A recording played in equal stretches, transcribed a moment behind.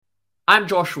I'm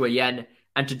Joshua Yen,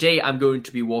 and today I'm going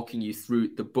to be walking you through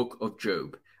the book of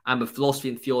Job. I'm a philosophy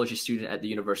and theology student at the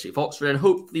University of Oxford, and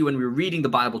hopefully when we're reading the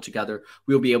Bible together,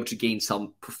 we'll be able to gain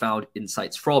some profound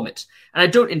insights from it. And I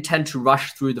don't intend to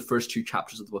rush through the first two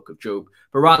chapters of the book of Job,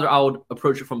 but rather I would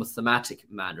approach it from a thematic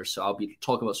manner. So I'll be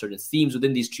talking about certain themes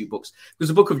within these two books, because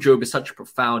the book of Job is such a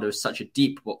profound, or such a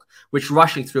deep book, which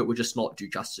rushing through it would just not do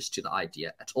justice to the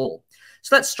idea at all.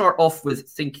 So let's start off with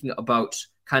thinking about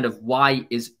kind of why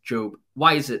is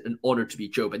it an honor to be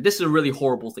Job? And this is a really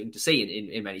horrible thing to say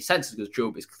in many senses, because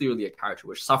Job is clearly a character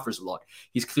which suffers a lot.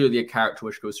 He's clearly a character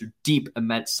which goes through deep,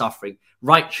 immense suffering,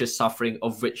 righteous suffering,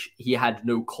 of which he had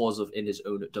no cause of in his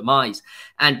own demise.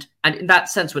 And in that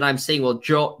sense, when I'm saying, well,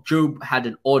 Job had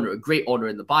an honor, a great honor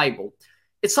in the Bible,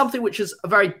 it's something which is a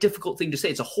very difficult thing to say.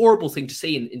 It's a horrible thing to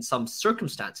say in some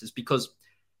circumstances, because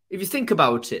if you think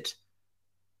about it,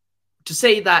 to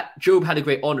say that Job had a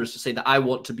great honor is to say that I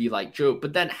want to be like Job.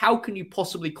 But then how can you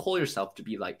possibly call yourself to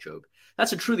be like Job?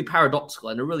 That's a truly paradoxical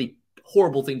and a really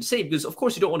horrible thing to say, because of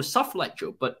course you don't want to suffer like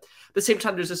Job. But at the same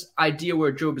time, there's this idea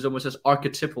where Job is almost this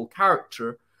archetypal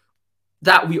character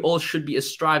that we all should be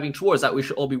striving towards, that we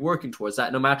should all be working towards,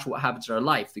 that no matter what happens in our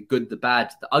life, the good, the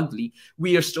bad, the ugly,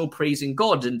 we are still praising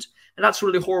God. And that's a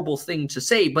really horrible thing to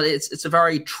say, but it's a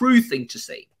very true thing to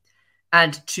say.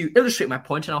 And to illustrate my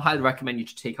point, and I'll highly recommend you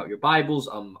to take out your Bibles.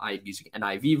 I'm using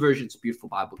NIV version. It's a beautiful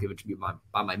Bible given to me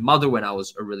by my mother when I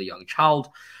was a really young child.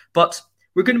 But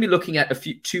we're going to be looking at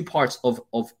two parts of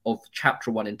chapter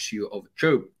 1 and 2 of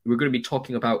Job. We're going to be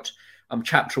talking about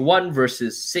chapter 1,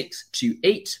 verses 6 to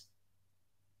 8.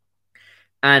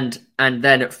 And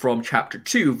then from chapter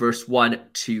 2, verse 1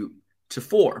 to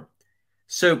 4.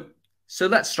 So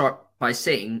let's start by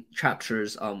saying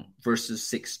chapters verses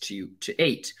 6 to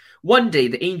 8. One day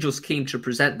the angels came to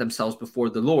present themselves before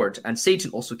the Lord, and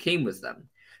Satan also came with them.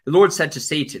 The Lord said to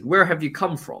Satan, "Where have you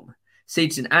come from?"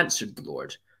 Satan answered the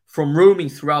Lord, "From roaming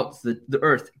throughout the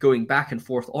earth, going back and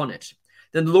forth on it."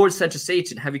 Then the Lord said to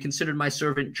Satan, "Have you considered my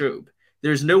servant Job?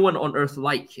 There is no one on earth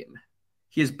like him.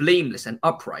 He is blameless and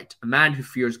upright, a man who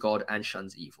fears God and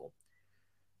shuns evil."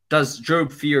 "Does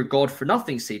Job fear God for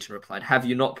nothing?" Satan replied. "Have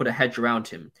you not put a hedge around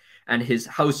him and his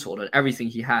household and everything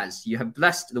he has? You have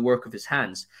blessed the work of his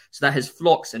hands, so that his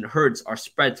flocks and herds are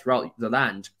spread throughout the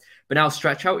land. But now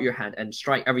stretch out your hand and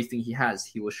strike everything he has.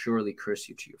 He will surely curse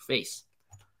you to your face."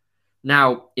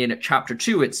 Now, in chapter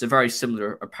 2, it's a very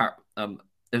similar,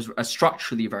 there's a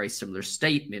structurally very similar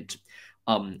statement.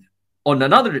 On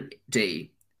another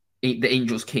day, the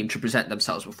angels came to present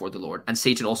themselves before the Lord, and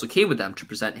Satan also came with them to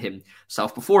present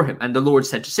himself before him. And the Lord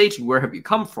said to Satan, "Where have you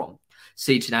come from?"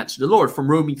 Satan answered the Lord,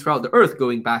 "From roaming throughout the earth,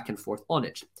 going back and forth on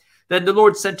it." Then the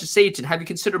Lord said to Satan, "Have you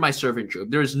considered my servant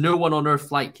Job? There is no one on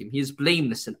earth like him. He is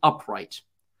blameless and upright,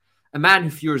 a man who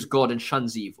fears God and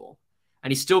shuns evil. And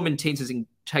he still maintains his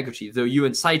integrity, though you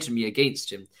incited me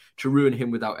against him to ruin him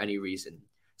without any reason."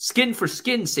 "Skin for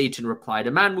skin," Satan replied.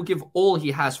 "A man will give all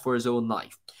he has for his own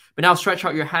life. But now stretch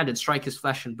out your hand and strike his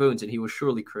flesh and bones, and he will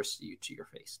surely curse you to your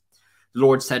face." The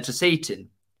Lord said to Satan,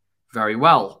 "Very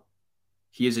well.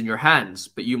 He is in your hands,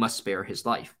 but you must spare his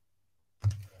life."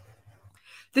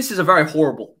 This is a very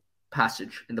horrible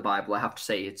passage in the Bible, I have to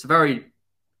say. It's a very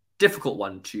difficult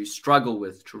one to struggle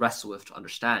with, to wrestle with, to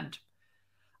understand.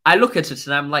 I look at it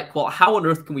and I'm like, well, how on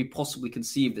earth can we possibly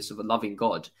conceive this of a loving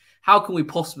God? How can we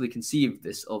possibly conceive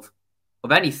this of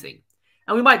anything?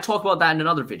 And we might talk about that in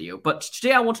another video. But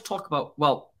today I want to talk about,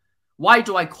 well, why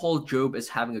do I call Job as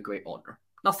having a great honor?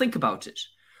 Now think about it.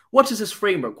 What is his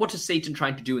framework? What is Satan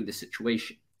trying to do in this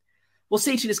situation? Well,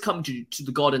 Satan is coming to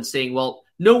the God and saying, well,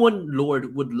 no one,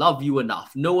 Lord, would love you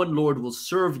enough. No one, Lord, will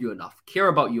serve you enough, care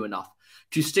about you enough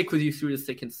to stick with you through the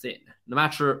thick and thin. No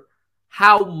matter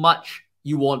how much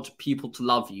you want people to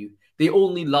love you, they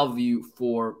only love you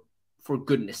for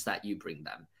goodness that you bring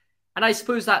them. And I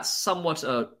suppose that's somewhat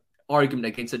an argument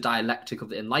against the dialectic of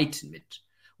the Enlightenment,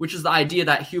 which is the idea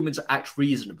that humans act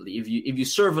reasonably. If you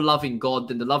serve a loving God,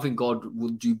 then the loving God will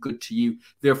do good to you.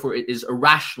 Therefore, it is a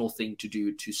rational thing to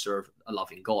do to serve a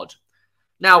loving God.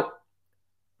 Now,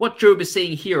 what Job is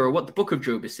saying here, or what the book of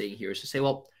Job is saying here, is to say,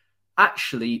 well,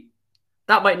 actually,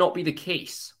 that might not be the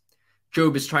case.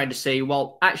 Job is trying to say,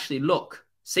 well, actually, look,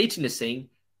 Satan is saying,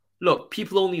 look,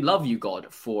 people only love you,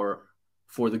 God, for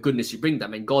the goodness you bring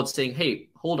them. And God's saying, hey,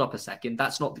 hold up a second,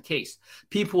 that's not the case.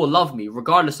 People will love me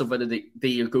regardless of whether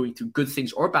they are going through good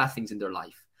things or bad things in their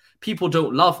life. People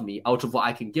don't love me out of what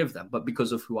I can give them, but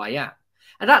because of who I am.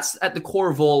 And that's at the core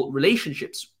of all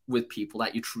relationships with people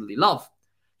that you truly love.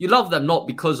 You love them not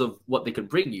because of what they can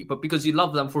bring you, but because you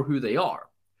love them for who they are.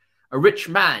 A rich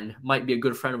man might be a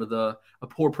good friend with a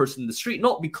poor person in the street,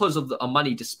 not because of a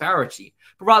money disparity,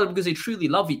 but rather because they truly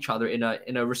love each other in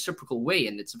a reciprocal way,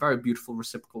 and it's a very beautiful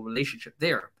reciprocal relationship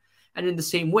there. And in the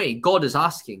same way, God is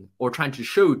asking or trying to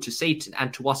show to Satan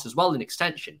and to us as well in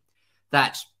extension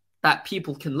that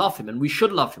people can love him, and we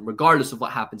should love him regardless of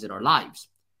what happens in our lives.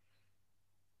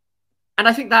 And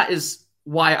I think that is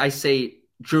why I say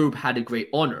Job had a great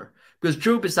honor, because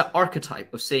Job is that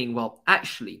archetype of saying, well,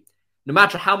 actually, no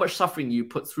matter how much suffering you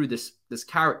put through this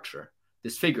character,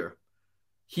 this figure,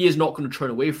 he is not going to turn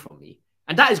away from me.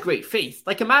 And that is great faith.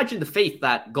 Like, imagine the faith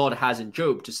that God has in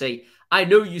Job to say, I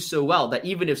know you so well that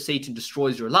even if Satan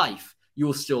destroys your life, you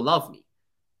will still love me.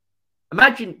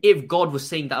 Imagine if God was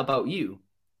saying that about you.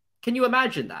 Can you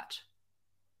imagine that?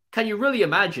 Can you really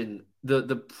imagine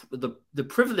the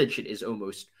privilege it is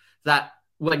almost that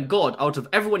when God, out of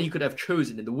everyone he could have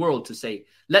chosen in the world to say,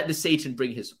 let the Satan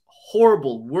bring his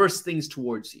horrible, worst things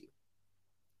towards you,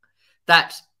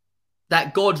 that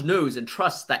God knows and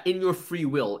trusts that in your free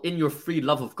will, in your free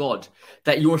love of God,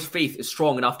 that your faith is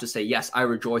strong enough to say, yes, I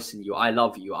rejoice in you, I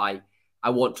love you, I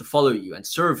want to follow you and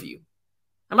serve you.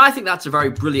 And I think that's a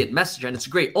very brilliant message, and it's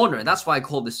a great honor, and that's why I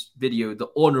call this video The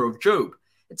Honor of Job.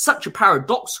 It's such a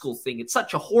paradoxical thing, it's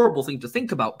such a horrible thing to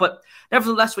think about, but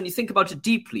nevertheless, when you think about it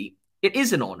deeply, it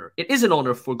is an honor. It is an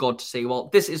honor for God to say, well,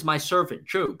 this is my servant,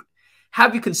 Job.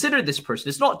 Have you considered this person?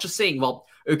 It's not just saying, well,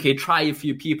 okay, try a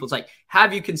few people. It's like,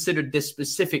 have you considered this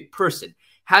specific person?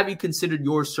 Have you considered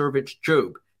your servant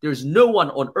Job? There's no one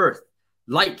on earth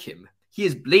like him. He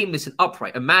is blameless and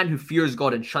upright, a man who fears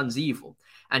God and shuns evil.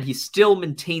 And he still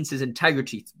maintains his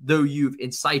integrity, though you've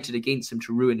incited against him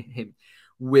to ruin him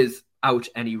without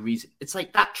any reason. It's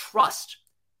like that trust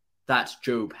that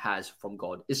Job has from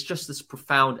God. It's just this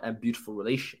profound and beautiful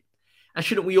relation. And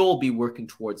shouldn't we all be working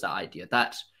towards that idea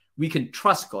that we can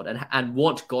trust God and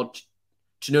want God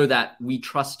to know that we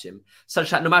trust him,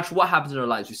 such that no matter what happens in our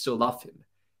lives, we still love him.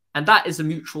 And that is a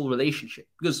mutual relationship,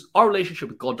 because our relationship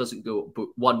with God doesn't go but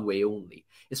one way only.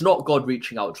 It's not God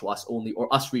reaching out to us only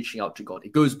or us reaching out to God.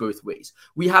 It goes both ways.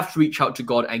 We have to reach out to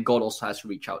God, and God also has to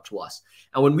reach out to us.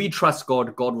 And when we trust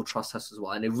God, God will trust us as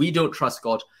well. And if we don't trust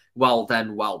God,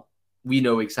 well, we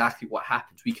know exactly what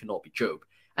happens. We cannot be Job.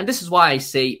 And this is why I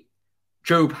say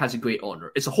Job has a great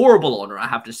honor. It's a horrible honor, I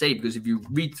have to say, because if you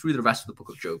read through the rest of the book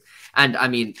of Job, and I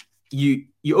mean, you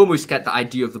almost get the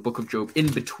idea of the book of Job in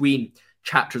between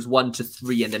chapters 1 to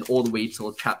 3, and then all the way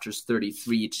till chapters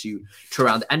 33 to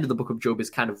around the end of the book of Job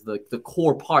is kind of the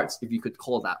core parts, if you could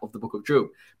call that, of the book of Job.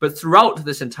 But throughout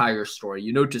this entire story,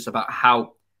 you notice about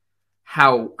how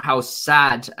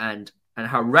sad and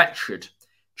how wretched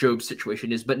Job's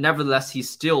situation is, but nevertheless, he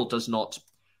still does not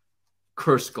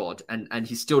curse God, and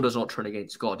he still does not turn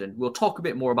against God. And we'll talk a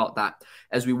bit more about that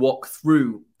as we walk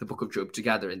through the book of Job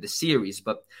together in this series.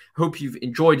 But I hope you've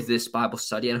enjoyed this Bible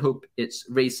study, and I hope it's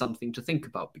raised something to think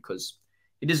about, because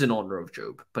it is an honor of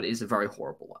Job, but it is a very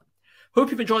horrible one.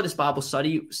 Hope you've enjoyed this Bible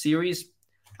study series.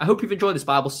 I hope you've enjoyed this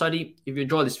Bible study. If you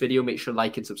enjoyed this video, make sure to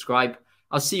like and subscribe.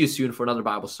 I'll see you soon for another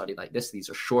Bible study like this. These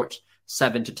are short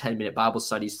 7 to 10 minute Bible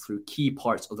studies through key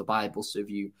parts of the Bible. So if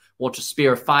you want to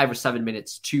spare 5 or 7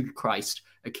 minutes to Christ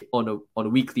on a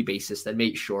weekly basis, then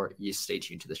make sure you stay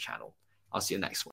tuned to this channel. I'll see you next one.